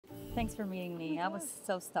Thanks for meeting me. I was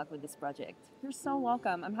so stuck with this project. You're so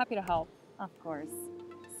welcome. I'm happy to help. Of course.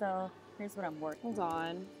 So here's what I'm working. Hold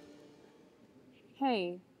on.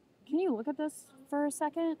 Hey, can you look at this for a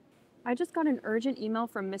second? I just got an urgent email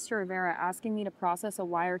from Mr. Rivera asking me to process a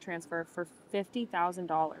wire transfer for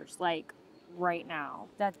 $50,000, like right now.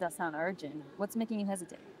 That does sound urgent. What's making you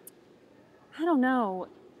hesitate? I don't know.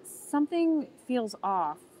 Something feels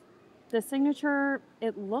off. The signature,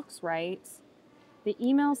 it looks right. The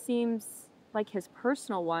email seems like his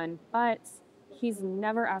personal one, but he's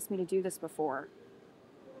never asked me to do this before.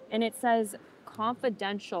 And it says,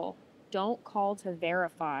 confidential, don't call to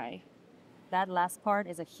verify. That last part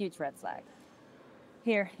is a huge red flag.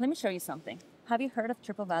 Here, let me show you something. Have you heard of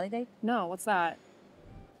TripleValidate? No, what's that?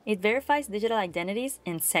 It verifies digital identities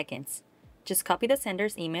in seconds. Just copy the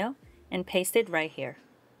sender's email and paste it right here.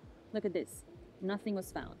 Look at this. Nothing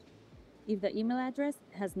was found. If the email address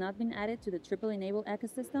has not been added to the TripleEnable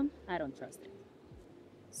ecosystem, I don't trust it.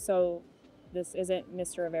 So this isn't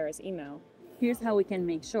Mr. Rivera's email. Here's how we can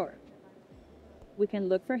make sure. We can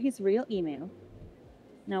look for his real email.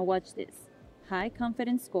 Now watch this. High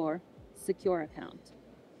confidence score, secure account.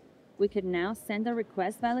 We could now send a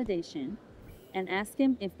request validation and ask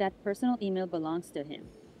him if that personal email belongs to him.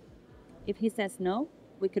 If he says no,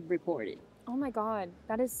 we could report it. Oh my God,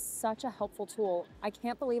 that is such a helpful tool. I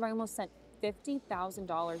can't believe I almost sent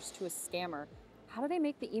 $50,000 to a scammer. How do they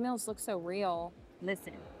make the emails look so real?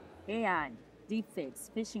 Listen, AI, deepfakes,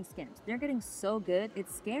 phishing scams, they're getting so good,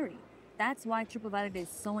 it's scary. That's why TripleValidate is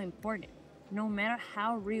so important. No matter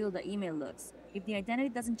how real the email looks, if the identity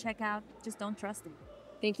doesn't check out, just don't trust it.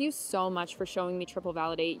 Thank you so much for showing me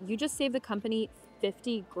TripleValidate. You just saved the company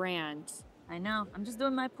 50 grand. I know, I'm just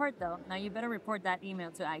doing my part though. Now you better report that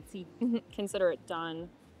email to IT. Consider it done.